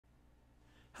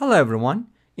Hello everyone.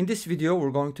 In this video we're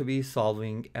going to be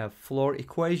solving a floor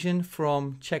equation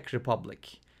from Czech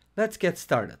Republic. Let's get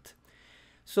started.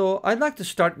 So I'd like to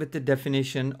start with the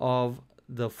definition of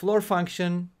the floor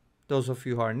function, those of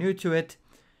you who are new to it.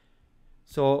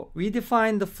 So we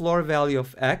define the floor value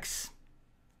of x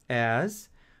as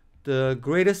the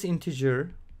greatest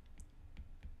integer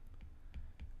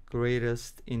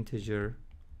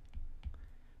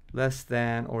less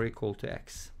than or equal to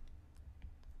x.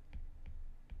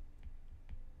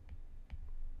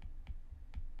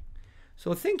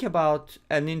 So think about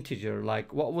an integer,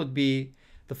 like what would be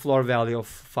the floor value of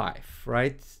 5,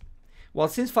 right? Well,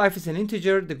 since 5 is an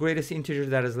integer, the greatest integer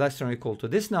that is less than or equal to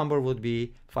this number would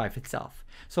be 5 itself.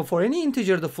 So for any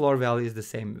integer, the floor value is the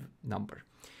same number.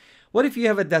 What if you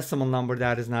have a decimal number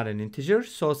that is not an integer?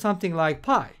 So something like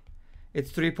pi.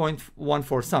 It's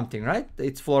 3.14 something, right?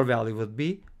 Its floor value would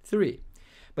be 3.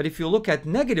 But if you look at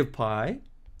negative pi,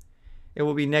 it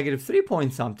will be negative 3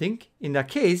 point something. In that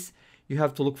case, you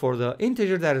have to look for the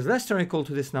integer that is less than or equal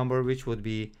to this number, which would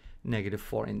be negative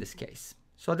 4 in this case.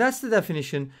 So that's the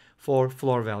definition for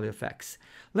floor value of x.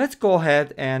 Let's go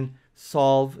ahead and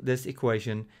solve this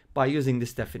equation by using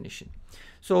this definition.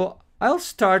 So I'll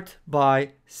start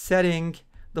by setting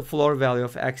the floor value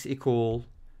of x equal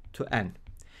to n.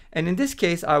 And in this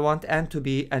case, I want n to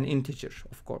be an integer,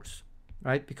 of course,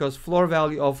 right? Because floor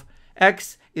value of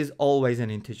x is always an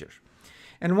integer.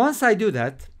 And once I do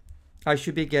that, I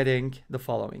should be getting the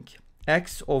following.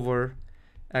 X over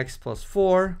x plus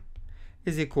 4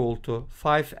 is equal to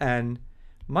 5n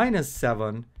minus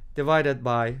 7 divided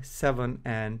by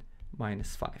 7n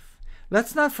minus 5.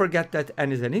 Let's not forget that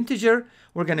n is an integer.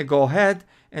 We're going to go ahead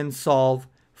and solve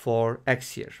for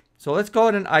x here. So let's go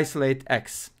ahead and isolate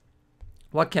x.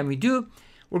 What can we do?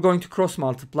 We're going to cross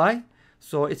multiply.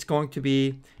 So it's going to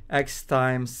be x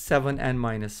times 7n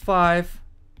minus 5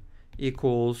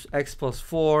 equals x plus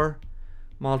 4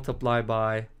 multiplied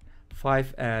by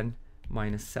 5n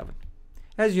minus 7.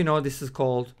 As you know, this is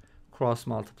called cross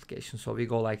multiplication. So we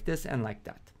go like this and like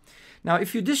that. Now,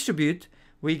 if you distribute,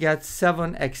 we get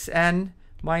 7xn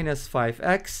minus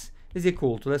 5x is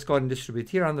equal to, let's go ahead and distribute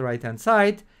here on the right hand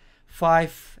side,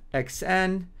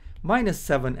 5xn minus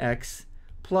 7x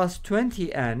plus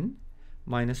 20n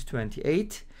minus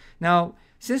 28. Now,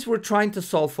 since we're trying to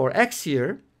solve for x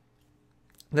here,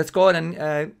 let's go ahead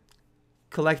and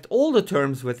collect all the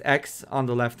terms with x on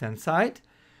the left hand side.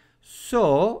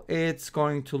 So it's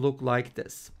going to look like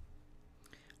this.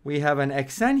 We have an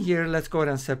xn here. Let's go ahead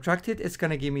and subtract it. It's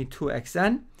going to give me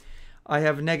 2xn. I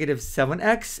have negative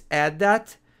 7x. Add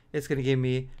that. It's going to give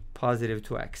me positive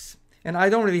 2x. And I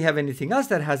don't really have anything else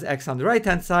that has x on the right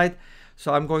hand side.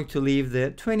 So I'm going to leave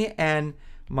the 20n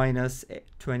minus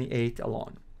 28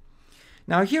 alone.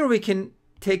 Now here we can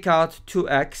take out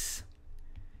 2x.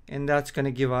 And that's going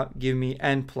to give me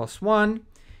n plus 1.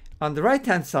 On the right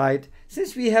hand side,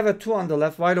 since we have a 2 on the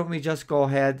left, why don't we just go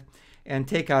ahead and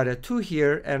take out a 2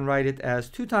 here and write it as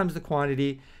 2 times the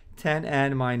quantity,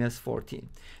 10n minus 14.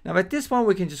 Now at this point,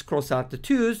 we can just cross out the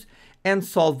 2's and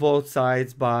solve both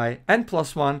sides by n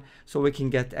plus 1 so we can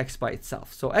get x by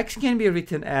itself. So x can be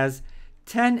written as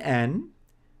 10n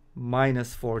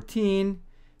minus 14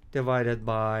 divided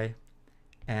by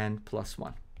n plus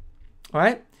 1. All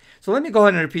right? So let me go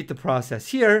ahead and repeat the process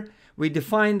here. We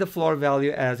define the floor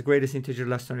value as greatest integer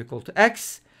less than or equal to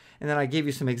x. And then I gave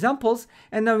you some examples.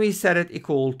 And then we set it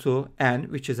equal to n,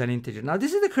 which is an integer. Now,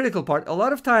 this is the critical part. A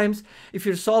lot of times, if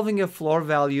you're solving a floor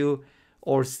value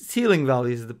or ceiling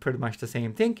value, is pretty much the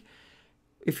same thing.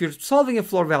 If you're solving a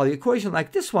floor value equation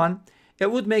like this one,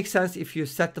 it would make sense if you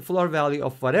set the floor value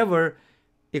of whatever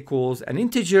equals an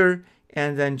integer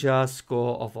and then just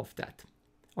go off of that.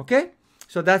 Okay?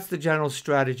 So that's the general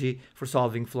strategy for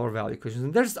solving floor value equations.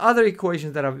 And there's other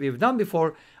equations that we've done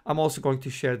before. I'm also going to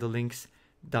share the links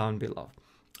down below.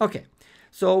 Okay,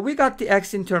 so we got the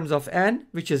x in terms of n,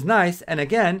 which is nice. And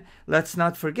again, let's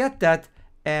not forget that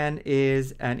n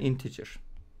is an integer.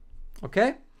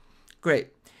 Okay, great.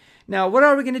 Now, what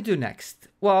are we going to do next?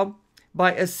 Well,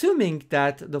 by assuming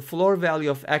that the floor value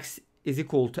of x is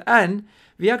equal to n,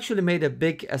 we actually made a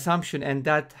big assumption, and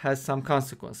that has some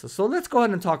consequences. So let's go ahead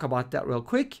and talk about that real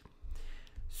quick.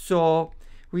 So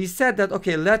we said that,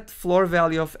 okay, let floor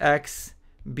value of x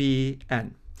be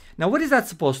n. Now, what is that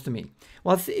supposed to mean?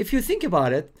 Well, if you think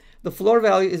about it, the floor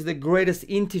value is the greatest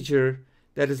integer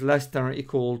that is less than or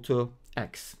equal to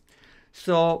x.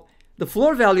 So the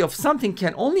floor value of something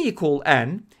can only equal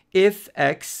n if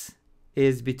x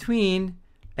is between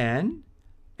n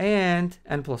and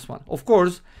n plus 1. Of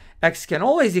course, x can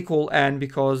always equal n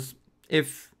because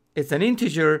if it's an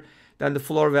integer, then the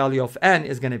floor value of n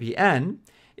is going to be n.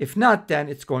 If not, then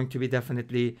it's going to be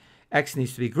definitely x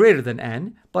needs to be greater than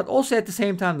n, but also at the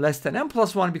same time less than n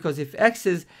plus 1, because if x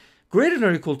is greater than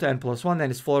or equal to n plus 1,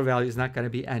 then its floor value is not going to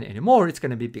be n anymore. It's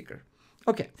going to be bigger.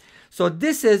 Okay, so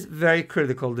this is very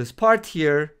critical. This part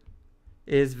here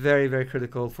is very, very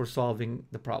critical for solving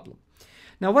the problem.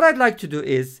 Now, what I'd like to do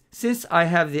is, since I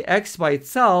have the x by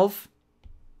itself,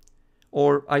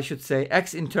 or I should say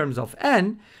x in terms of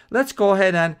n, let's go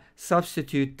ahead and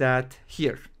substitute that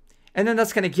here. And then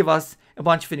that's going to give us a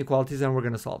bunch of inequalities, and we're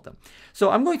going to solve them.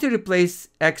 So I'm going to replace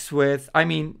x with,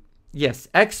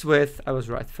 x with, I was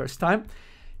right first time,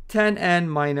 10n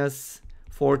minus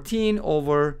 14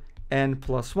 over n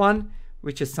plus 1,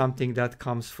 which is something that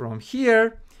comes from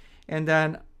here. And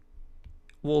then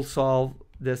we'll solve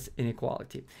this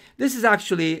inequality. This is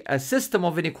actually a system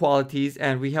of inequalities,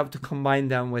 and we have to combine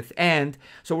them with and.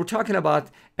 So we're talking about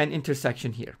an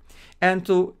intersection here. And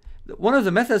one of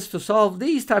the methods to solve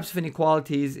these types of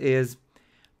inequalities is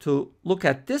to look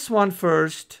at this one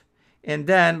first, and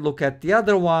then look at the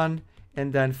other one,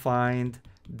 and then find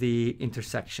the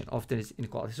intersection of this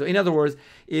inequality. So in other words,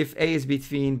 if A is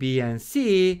between B and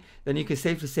C, then you can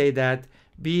safely say that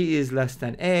B is less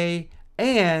than A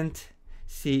and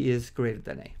C is greater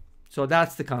than A. So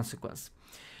that's the consequence.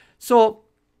 So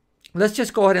let's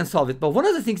just go ahead and solve it. But one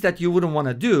of the things that you wouldn't want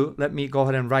to do, let me go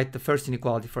ahead and write the first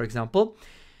inequality, for example.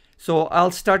 So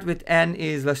I'll start with n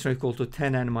is less than or equal to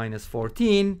 10n minus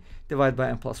 14 divided by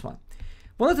n plus 1.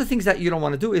 One of the things that you don't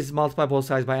want to do is multiply both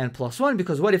sides by n plus 1,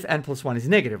 because what if n plus 1 is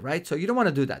negative, right? So you don't want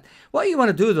to do that. What you want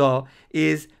to do, though,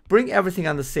 is bring everything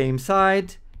on the same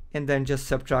side and then just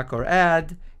subtract or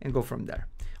add and go from there.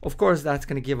 Of course, that's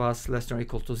going to give us less than or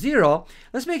equal to 0.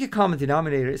 Let's make a common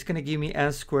denominator. It's going to give me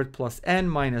n squared plus n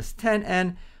minus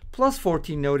 10n plus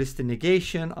 14. Notice the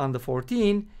negation on the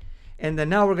 14. And then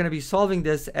now we're going to be solving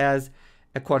this as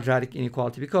a quadratic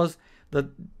inequality, because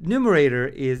the numerator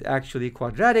is actually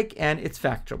quadratic and it's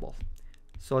factorable.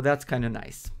 So that's kind of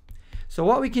nice. So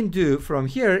what we can do from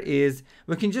here is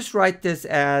we can just write this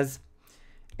as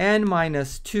n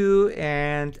minus 2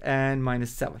 and n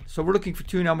minus 7. So we're looking for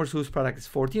two numbers whose product is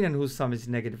 14 and whose sum is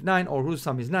negative 9, or whose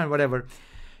sum is 9, whatever.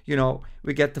 You know,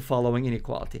 we get the following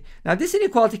inequality. Now, this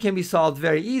inequality can be solved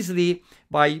very easily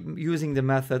by using the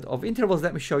method of intervals.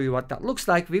 Let me show you what that looks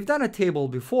like. We've done a table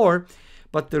before,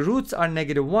 but the roots are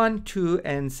negative 1, 2,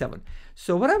 and 7.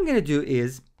 So what I'm going to do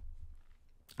is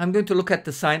I'm going to look at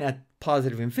the sign at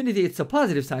positive infinity. It's a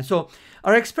positive sign. So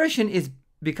our expression is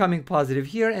becoming positive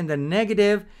here, and then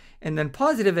negative, and then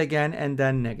positive again, and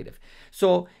then negative.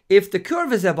 So if the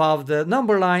curve is above the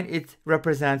number line, it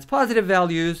represents positive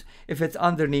values. If it's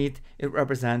underneath, it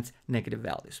represents negative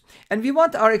values. And we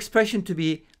want our expression to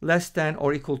be less than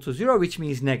or equal to 0, which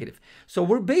means negative. So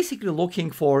we're basically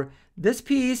looking for this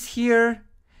piece here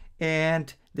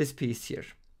and this piece here.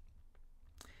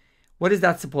 What is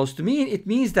that supposed to mean? It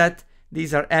means that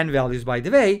these are n values, by the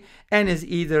way. N is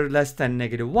either less than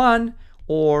negative 1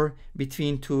 or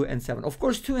between 2 and 7. Of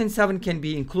course, 2 and 7 can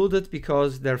be included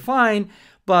because they're fine,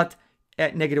 but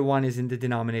negative 1 is in the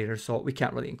denominator, so we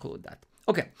can't really include that.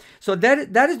 Okay, so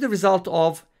that is the result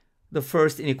of the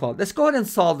first inequality. Let's go ahead and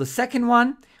solve the second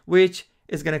one, which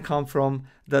is going to come from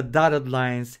the dotted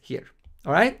lines here.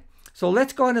 All right, so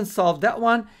let's go ahead and solve that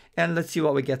one, and let's see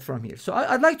what we get from here. So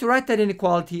I'd like to write that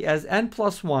inequality as n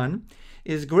plus 1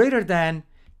 is greater than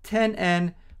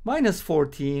 10n minus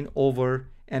 14 over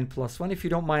n plus 1. If you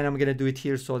don't mind, I'm going to do it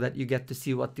here so that you get to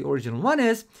see what the original one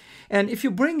is. And if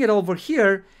you bring it over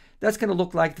here, that's going to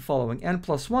look like the following: n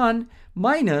plus 1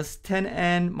 minus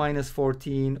 10n minus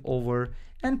 14 over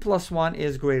n plus 1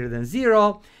 is greater than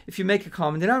 0. If you make a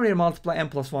common denominator, multiply n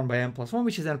plus 1 by n plus 1,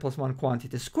 which is n plus 1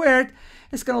 quantity squared,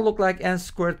 it's going to look like n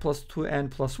squared plus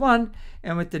 2n plus 1.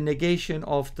 And with the negation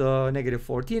of the negative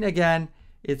 14 again,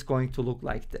 it's going to look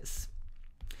like this.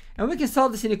 And we can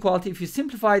solve this inequality. If you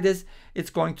simplify this, it's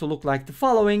going to look like the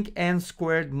following: n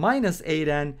squared minus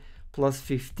 8n plus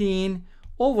 15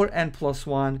 over n plus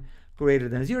 1 greater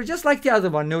than 0. Just like the other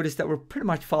one, notice that we're pretty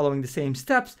much following the same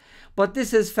steps, but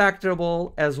this is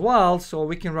factorable as well. So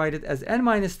we can write it as n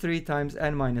minus 3 times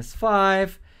n minus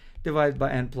 5 divided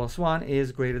by n plus 1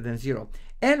 is greater than 0.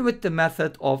 And with the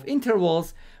method of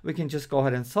intervals, we can just go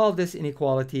ahead and solve this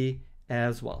inequality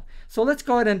as well. So let's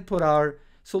go ahead and put our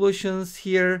solutions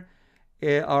here.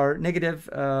 Are negative,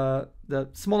 the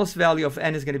smallest value of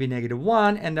n is going to be negative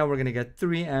 1, and then we're going to get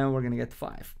 3, and we're going to get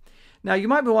 5. Now you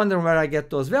might be wondering where I get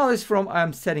those values from.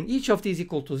 I'm setting each of these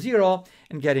equal to 0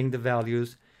 and getting the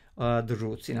values, the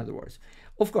roots, in other words.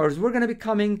 Of course, we're going to be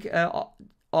coming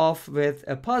off with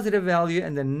a positive value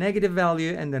and then a negative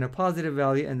value and then a positive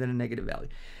value and then a negative value.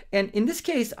 And in this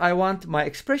case, I want my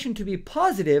expression to be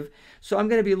positive, so I'm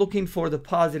going to be looking for the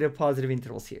positive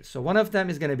intervals here. So one of them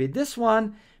is going to be this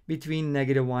one between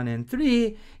 -1 and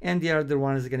 3, and the other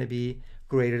one is going to be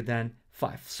greater than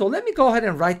 5. So let me go ahead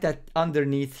and write that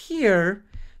underneath here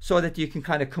so that you can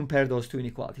kind of compare those two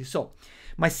inequalities. So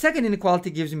my second inequality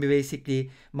gives me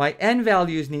basically my n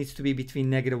values needs to be between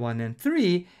 -1 and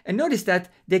 3. And notice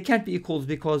that they can't be equals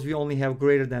because we only have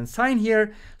greater than sign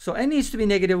here. So n needs to be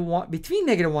 -1 between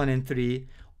 -1 and 3,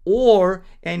 or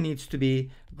n needs to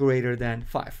be greater than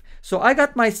 5. So I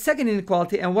got my second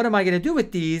inequality, and what am I going to do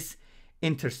with these?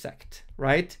 Intersect,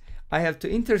 right? I have to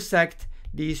intersect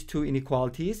these two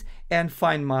inequalities and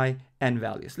find my n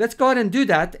values. Let's go ahead and do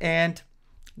that, and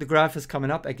the graph is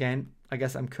coming up again. I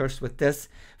guess I'm cursed with this.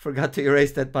 Forgot to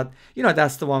erase that, but you know,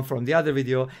 that's the one from the other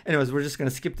video. Anyways, we're just going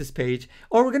to skip this page,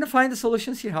 or we're going to find the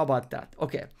solutions here. How about that?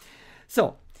 Okay.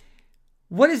 So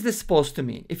what is this supposed to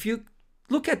mean? If you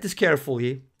look at this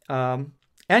carefully,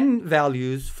 n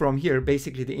values from here,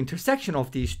 basically the intersection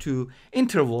of these two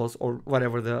intervals, or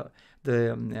whatever the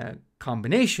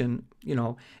combination, you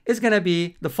know, is going to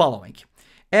be the following.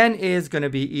 N is going to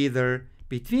be either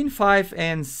between 5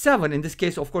 and 7. In this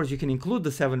case, of course, you can include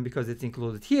the 7 because it's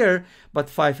included here, but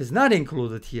 5 is not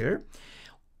included here.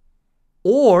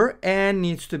 Or n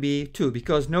needs to be 2,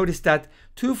 because notice that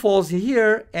 2 falls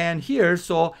here and here,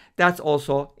 so that's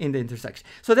also in the intersection.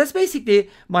 So that's basically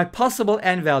my possible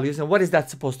n values. And what is that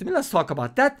supposed to mean? Let's talk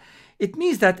about that. It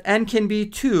means that n can be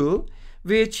 2,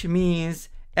 which means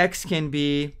x can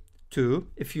be 2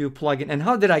 if you plug in. And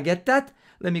how did I get that?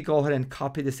 Let me go ahead and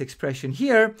copy this expression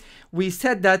here. We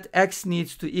said that x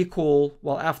needs to equal,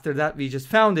 well, after that we just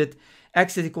found it,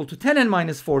 x is equal to 10n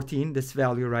minus 14, this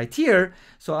value right here.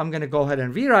 So I'm going to go ahead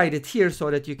and rewrite it here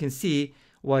so that you can see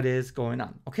what is going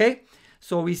on, okay?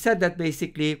 So we said that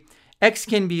basically x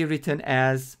can be written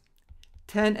as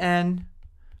 10n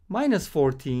minus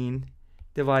 14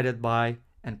 divided by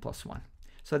n plus 1.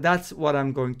 So that's what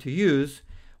I'm going to use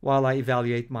while I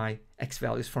evaluate my x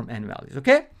values from n values,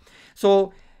 okay?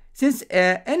 So since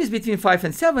n is between 5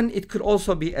 and 7, it could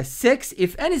also be a 6.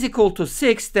 If n is equal to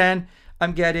 6, then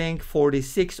I'm getting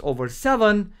 46 over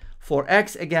 7. For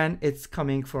x, again, it's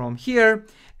coming from here.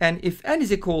 And if n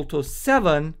is equal to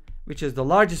 7, which is the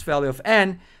largest value of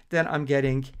n, then I'm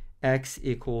getting x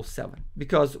equals 7.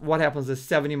 Because what happens is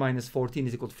 70 minus 14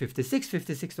 is equal to 56.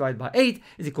 56 divided by 8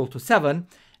 is equal to 7.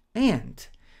 And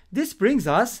this brings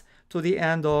us to the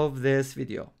end of this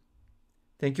video.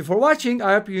 Thank you for watching.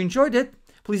 I hope you enjoyed it.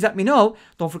 Please let me know.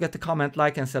 Don't forget to comment,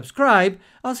 like, and subscribe.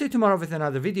 I'll see you tomorrow with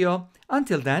another video.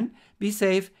 Until then, be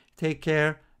safe, take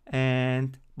care,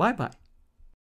 and bye-bye.